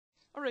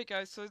Alright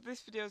guys, so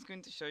this video is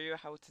going to show you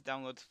how to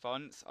download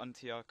fonts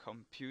onto your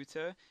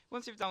computer.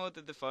 Once you've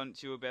downloaded the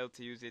font, you will be able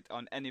to use it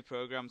on any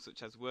program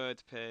such as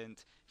Word,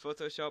 Paint,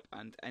 Photoshop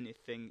and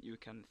anything you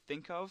can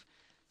think of.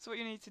 So what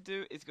you need to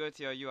do is go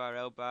to your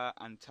URL bar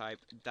and type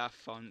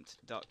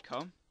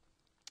dafont.com.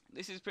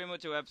 This is pretty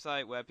much a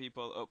website where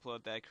people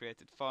upload their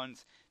created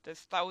fonts. There's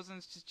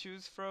thousands to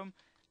choose from,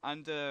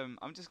 and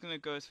I'm just going to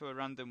go to a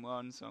random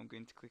one. So I'm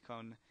going to click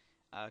on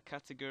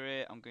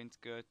category. I'm going to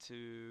go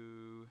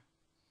to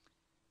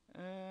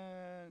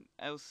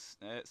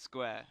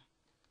Square.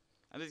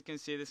 And as you can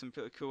see, there's some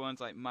pretty cool ones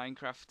like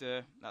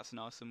Minecrafter, that's an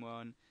awesome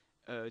one.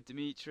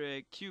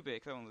 Dimitri,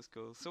 Cubic, that one looks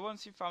cool. So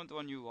once you've found the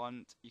one you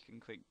want, you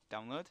can click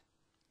download.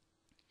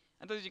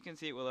 And as you can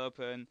see, it will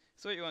open.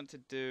 So what you want to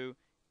do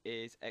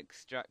is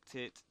extract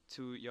it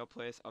to your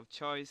place of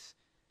choice.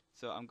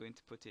 So I'm going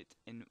to put it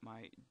in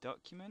my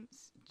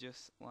documents,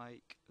 just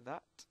like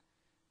that.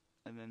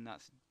 And then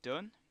that's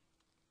done.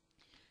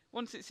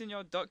 Once it's in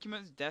your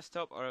documents,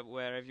 desktop or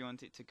wherever you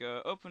want it to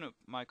go, open up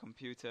my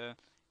computer,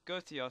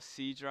 go to your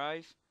C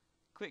drive,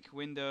 click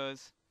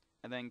Windows,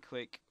 and then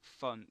click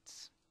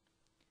Fonts.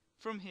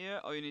 From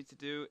here, all you need to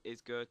do is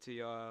go to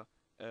your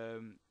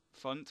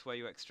font where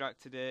you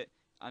extracted it,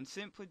 and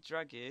simply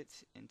drag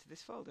it into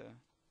this folder.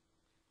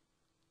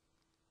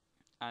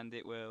 And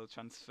it will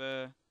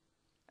transfer,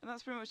 and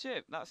that's pretty much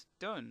it. That's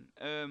done.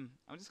 I'm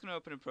just going to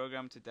open a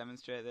program to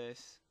demonstrate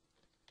this.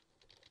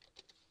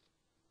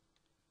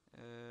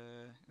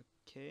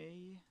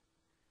 Okay,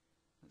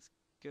 let's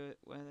go.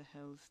 Where the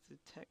hell's the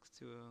text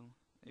tool?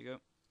 There you go.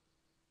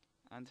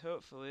 And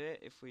hopefully,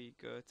 if we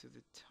go to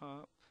the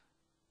top,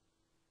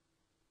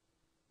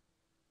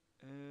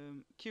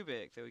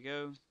 Cubic. There we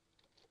go.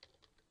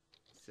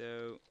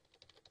 So,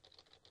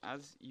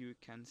 as you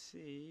can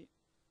see,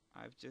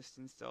 I've just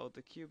installed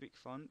the Cubic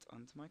font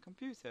onto my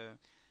computer.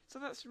 So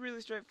that's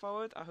really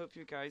straightforward. I hope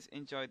you guys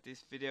enjoyed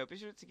this video. Be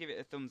sure to give it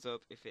a thumbs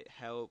up if it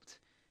helped.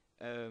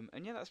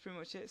 And yeah, that's pretty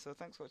much it. So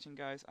thanks for watching,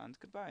 guys, and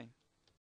goodbye.